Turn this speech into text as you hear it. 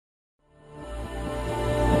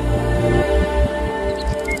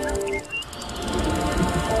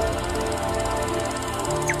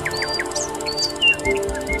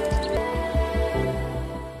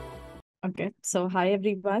So hi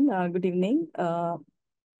everyone, good evening. We'll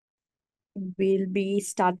be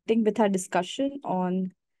starting with our discussion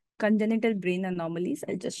on congenital brain anomalies.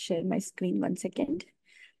 I'll just share my screen 1 second.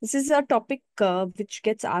 This is a topic which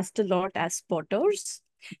gets asked a lot as spotters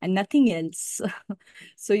and nothing else.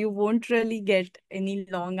 So you won't really get any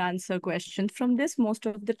long answer question from this most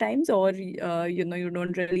of the times, or you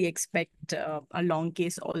don't really expect a long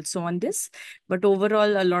case also on this. But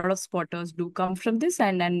overall, a lot of spotters do come from this,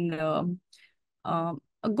 and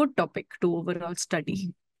a good topic to overall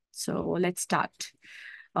study. So let's start.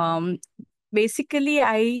 Um, Basically,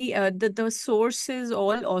 the source is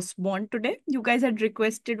all Osborne today. You guys had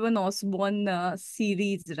requested one Osborne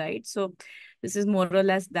series, right? So this is more or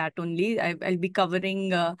less that only. I'll be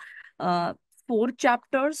covering uh, 4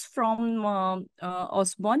 chapters from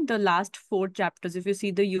Osborne, the last 4 chapters. If you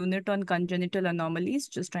see the unit on congenital anomalies,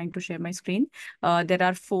 just trying to share my screen, there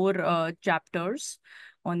are 4 chapters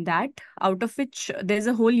on that, out of which there's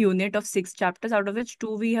a whole unit of 6 chapters, out of which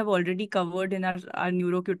 2 we have already covered in our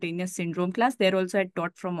neurocutaneous syndrome class. There also I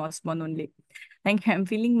taught from Osborne only. Thank you. I'm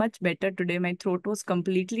feeling much better today. My throat was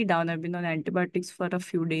completely down. I've been on antibiotics for a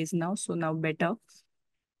few days now, so now better.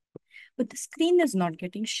 But the screen is not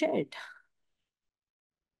getting shared.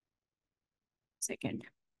 Second.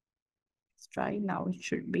 Let's try now. It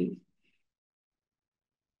should be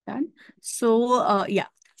done. So, yeah.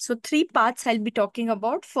 So 3 parts I'll be talking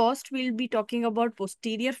about. First, we'll be talking about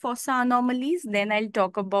posterior fossa anomalies. Then I'll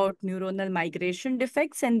talk about neuronal migration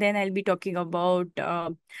defects. And then I'll be talking about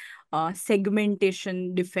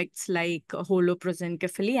segmentation defects like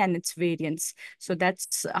holoprosencephaly and its variants. So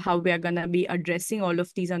that's how we are going to be addressing all of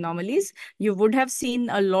these anomalies. You would have seen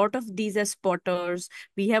a lot of these as spotters.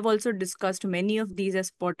 We have also discussed many of these as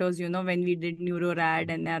spotters, when we did NeuroRad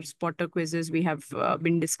and our spotter quizzes, we have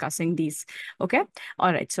been discussing these. Okay.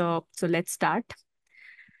 All right. So let's start.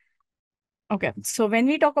 Okay, so when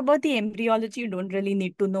we talk about the embryology, you don't really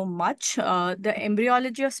need to know much. The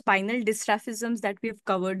embryology of spinal dystrophisms that we've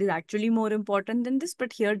covered is actually more important than this,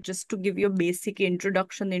 but here just to give you a basic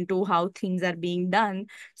introduction into how things are being done.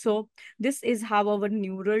 So this is how our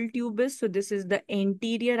neural tube is. So this is the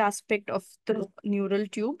anterior aspect of the neural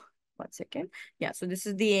tube. 1 second. Yeah, so this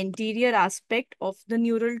is the anterior aspect of the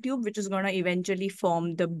neural tube, which is going to eventually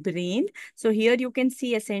form the brain. So here you can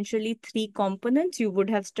see essentially 3 components you would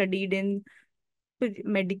have studied in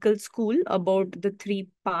medical school about the 3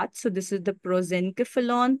 parts. So this is the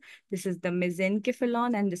prosencephalon, this is the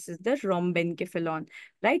mesencephalon, and this is the rhombencephalon,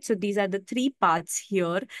 right? So these are the 3 parts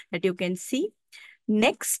here that you can see.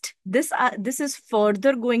 Next, this is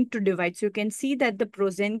further going to divide. So you can see that the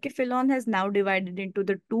prosencephalon has now divided into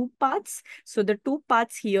the 2 parts. So the 2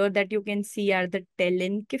 parts here that you can see are the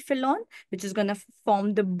telencephalon, which is going to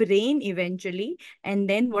form the brain eventually. And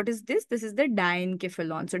then what is this? This is the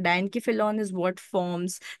diencephalon. So diencephalon is what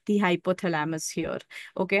forms the hypothalamus here.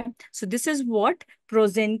 Okay. So this is what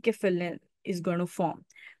prosencephalon is going to form.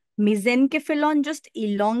 Mesencephalon just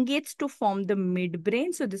elongates to form the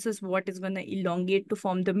midbrain. So this is what is going to elongate to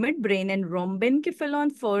form the midbrain. And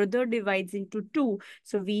rhombencephalon further divides into 2.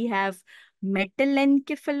 So we have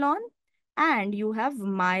metallencephalon and you have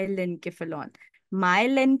myelencephalon.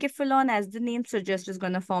 Myelencephalon, as the name suggests, is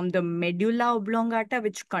going to form the medulla oblongata,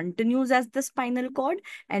 which continues as the spinal cord,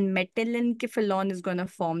 and metallencephalon is going to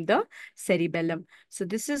form the cerebellum. So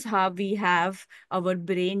this is how we have our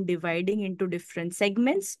brain dividing into different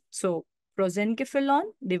segments. So prosencephalon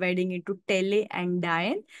dividing into tele and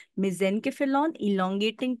dien, mesencephalon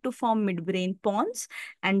elongating to form midbrain pons,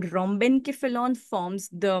 and rhombencephalon forms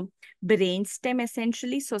the brain stem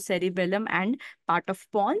essentially. So cerebellum and part of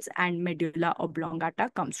pons, and medulla oblongata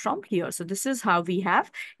comes from here. So this is how we have.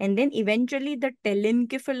 And then eventually the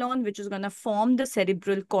telencephalon, which is going to form the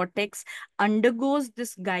cerebral cortex, undergoes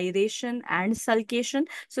this gyration and sulcation.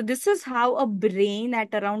 So this is how a brain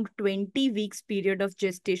at around 20 weeks period of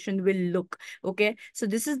gestation will look. Okay. So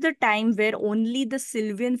this is the time where only the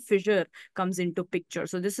Sylvian fissure comes into picture.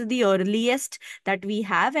 So this is the earliest that we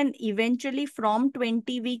have. And eventually from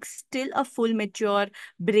 20 weeks till a full mature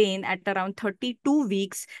brain at around 32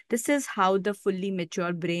 weeks, this is how the fully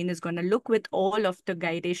mature brain is going to look with all of the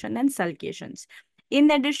gyration and sulcations. In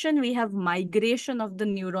addition, we have migration of the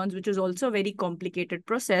neurons, which is also a very complicated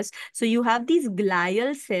process. So you have these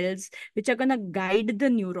glial cells, which are going to guide the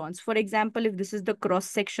neurons. For example, if this is the cross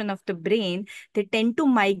section of the brain, they tend to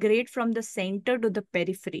migrate from the center to the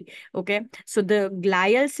periphery. Okay. So the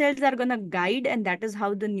glial cells are going to guide, and that is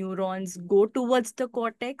how the neurons go towards the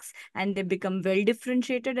cortex and they become well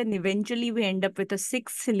differentiated. And eventually we end up with a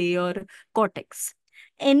 6-layer cortex.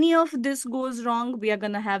 Any of this goes wrong, we are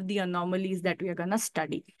going to have the anomalies that we are going to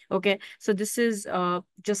study. Okay, so this is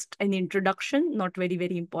just an introduction, not very,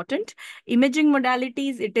 very important. Imaging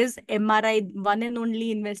modalities, it is MRI, one and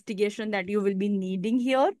only investigation that you will be needing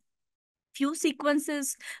here. Few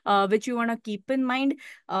sequences which you want to keep in mind.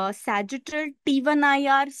 Sagittal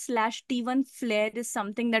T1IR/T1 flare is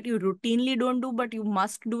something that you routinely don't do, but you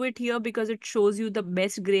must do it here because it shows you the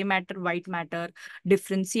best gray matter, white matter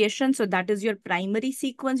differentiation. So that is your primary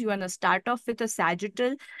sequence. You want to start off with a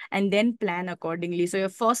sagittal and then plan accordingly. So your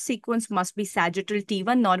first sequence must be sagittal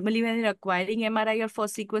T1. Normally, when you're acquiring MRI, your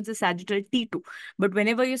first sequence is sagittal T2. But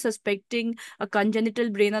whenever you're suspecting a congenital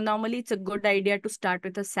brain anomaly, it's a good idea to start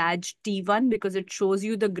with a Sag T1 because it shows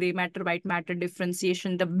you the gray matter, white matter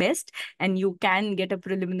differentiation the best, and you can get a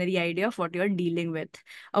preliminary idea of what you're dealing with.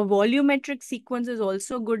 A volumetric sequence is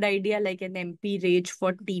also a good idea, like an MP range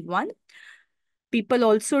for T1. People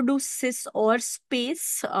also do cis or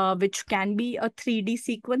space, which can be a 3D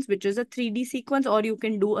sequence, which is a 3D sequence, or you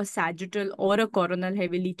can do a sagittal or a coronal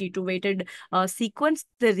heavily T2 weighted sequence.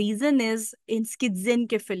 The reason is in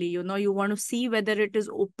schizencephaly, you want to see whether it is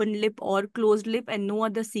open lip or closed lip, and no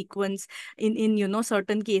other sequence in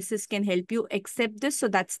certain cases can help you accept this. So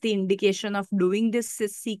that's the indication of doing this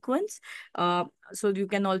cis sequence. So you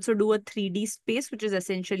can also do a 3D space, which is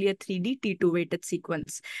essentially a 3D T2 weighted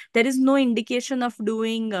sequence. There is no indication of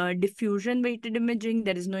doing diffusion weighted imaging.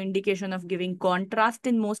 There is no indication of giving contrast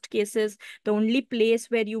in most cases. The only place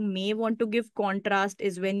where you may want to give contrast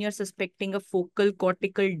is when you're suspecting a focal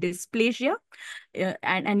cortical dysplasia.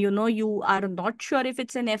 And you are not sure if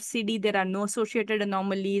it's an FCD, there are no associated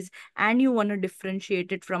anomalies, and you want to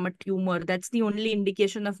differentiate it from a tumor. That's the only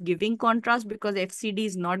indication of giving contrast, because FCD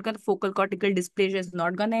is not going to, focal cortical dysplasia is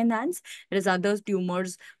not going to enhance, whereas other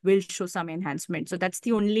tumors will show some enhancement. So that's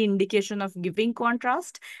the only indication of giving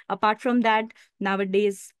contrast. Apart from that,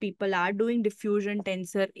 nowadays people are doing diffusion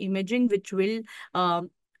tensor imaging, which will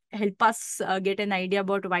help us get an idea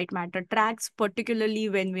about white matter tracks, particularly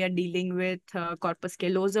when we are dealing with corpus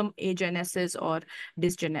callosum, agenesis, or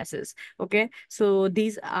dysgenesis. Okay, so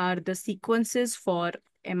these are the sequences for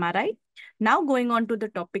MRI. Now going on to the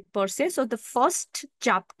topic per se. So the first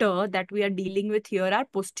chapter that we are dealing with here are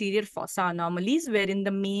posterior fossa anomalies, wherein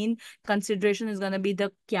the main consideration is going to be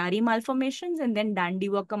the Chiari malformations and then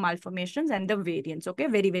Dandy-Walker malformations and the variants. Okay,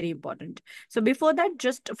 very, very important. So before that,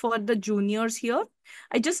 just for the juniors here,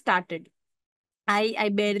 I just started. I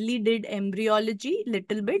barely did embryology,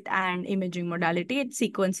 little bit, and imaging modality and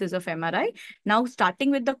sequences of MRI. Now,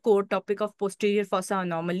 starting with the core topic of posterior fossa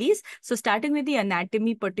anomalies. So, starting with the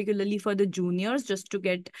anatomy, particularly for the juniors, just to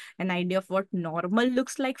get an idea of what normal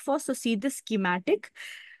looks like for. So, see the schematic.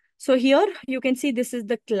 So here you can see this is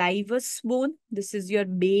the clivus bone. This is your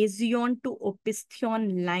basion to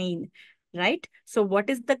opistheon line, right? So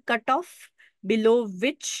what is the cutoff below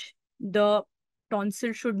which the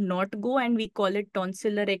tonsil should not go, and we call it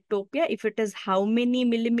tonsillar ectopia? If it is how many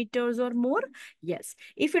millimeters or more? Yes.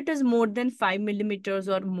 If it is more than 5 millimeters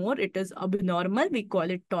or more, it is abnormal. We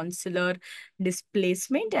call it tonsillar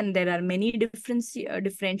displacement, and there are many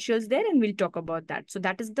differentials there, and we'll talk about that. So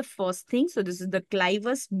that is the first thing. So this is the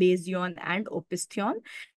clivus, basion, and opistheon.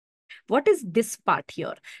 What is this part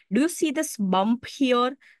here? Do you see this bump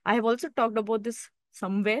here? I have also talked about this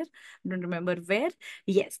somewhere. Don't remember where.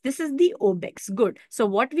 Yes, this is the obex. Good. So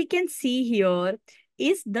what we can see here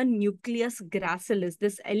is the nucleus gracilis.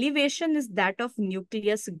 This elevation is that of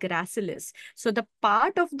nucleus gracilis. So the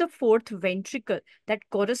part of the fourth ventricle that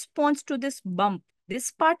corresponds to this bump, this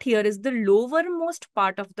part here is the lowermost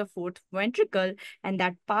part of the fourth ventricle, and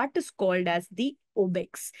that part is called as the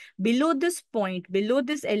obex. Below this point, below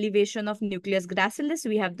this elevation of nucleus gracilis,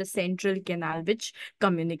 we have the central canal which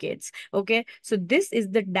communicates. Okay, so this is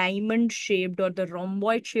the diamond-shaped or the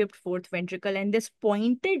rhomboid-shaped fourth ventricle, and this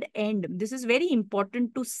pointed end, this is very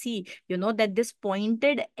important to see, that this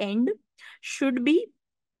pointed end should be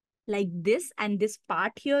like this, and this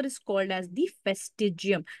part here is called as the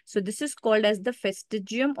fastigium. So this is called as the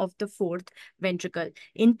fastigium of the fourth ventricle.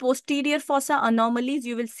 In posterior fossa anomalies,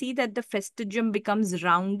 you will see that the fastigium becomes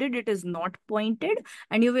rounded, it is not pointed,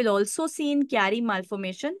 and you will also see in Chiari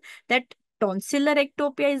malformation that tonsillar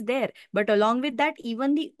ectopia is there, but along with that,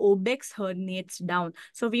 even the obex herniates down.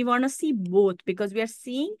 So we want to see both because we are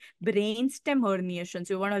seeing brainstem herniation.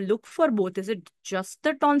 So you want to look for both. Is it just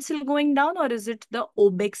the tonsil going down, or is it the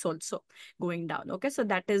obex also going down? Okay, so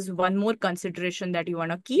that is one more consideration that you want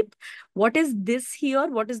to keep. What is this here?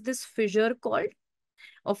 What is this fissure called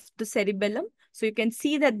of the cerebellum? So you can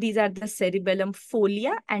see that these are the cerebellum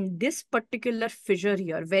folia, and this particular fissure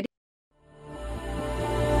here, very